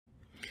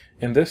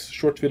In this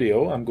short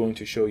video, I'm going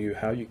to show you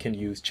how you can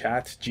use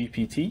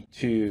ChatGPT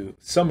to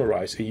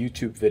summarize a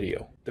YouTube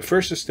video. The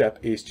first step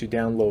is to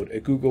download a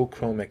Google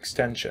Chrome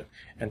extension.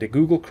 And the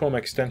Google Chrome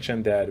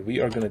extension that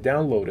we are going to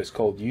download is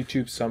called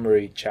YouTube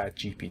Summary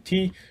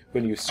ChatGPT.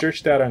 When you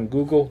search that on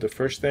Google, the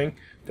first thing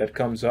that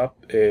comes up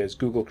is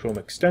Google Chrome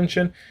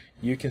extension.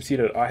 You can see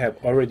that I have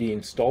already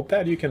installed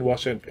that. You can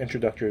watch an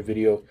introductory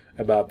video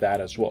about that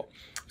as well.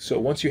 So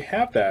once you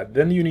have that,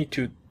 then you need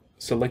to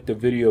select the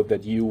video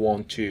that you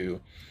want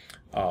to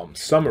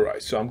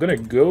summarize. So I'm going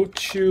to go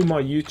to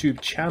my YouTube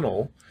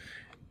channel,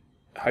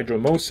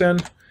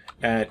 Hydromosen,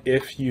 and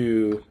if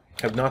you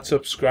have not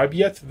subscribed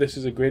yet, this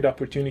is a great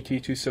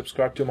opportunity to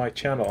subscribe to my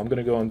channel. I'm going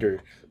to go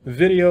under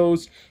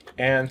videos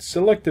and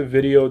select a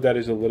video that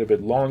is a little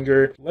bit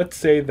longer. Let's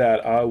say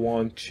that I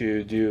want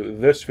to do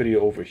this video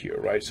over here,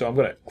 right? So I'm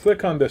going to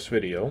click on this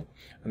video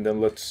and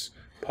then let's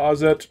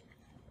pause it.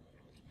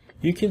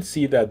 You can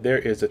see that there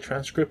is a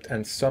transcript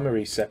and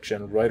summary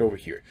section right over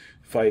here.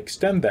 If I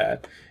extend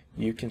that,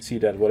 you can see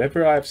that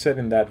whatever I've said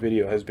in that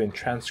video has been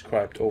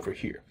transcribed over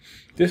here.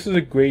 This is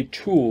a great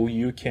tool.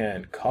 You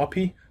can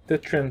copy the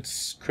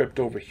transcript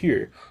over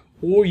here,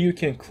 or you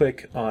can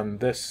click on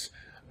this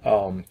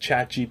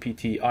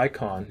ChatGPT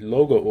icon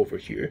logo over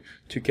here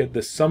to get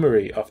the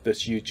summary of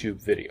this YouTube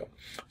video.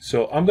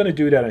 So I'm going to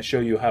do that and show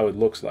you how it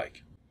looks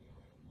like.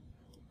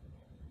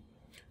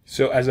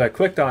 So as I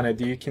clicked on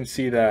it, you can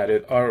see that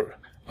it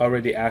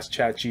already asked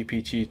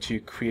ChatGPT to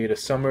create a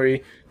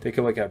summary. Take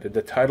a look at it.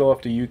 The title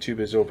of the YouTube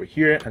is over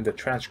here and the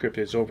transcript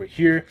is over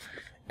here,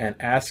 and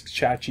ask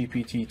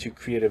ChatGPT to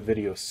create a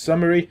video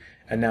summary.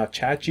 And now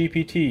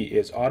ChatGPT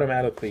is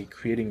automatically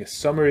creating a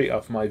summary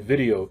of my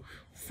video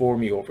for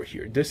me over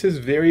here. This is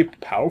very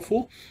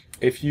powerful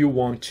if you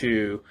want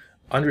to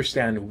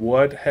understand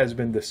what has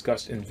been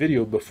discussed in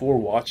video before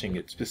watching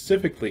it,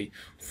 specifically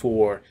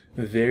for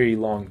very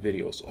long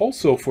videos.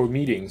 Also for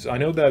meetings, I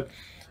know that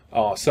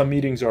some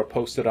meetings are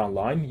posted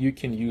online. You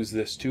can use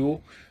this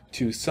tool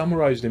to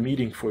summarize the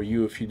meeting for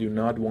you if you do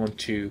not want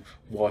to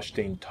watch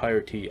the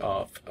entirety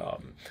of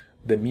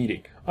the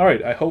meeting. All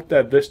right, I hope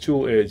that this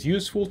tool is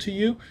useful to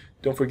you.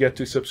 Don't forget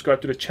to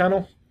subscribe to the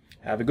channel.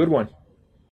 Have a good one.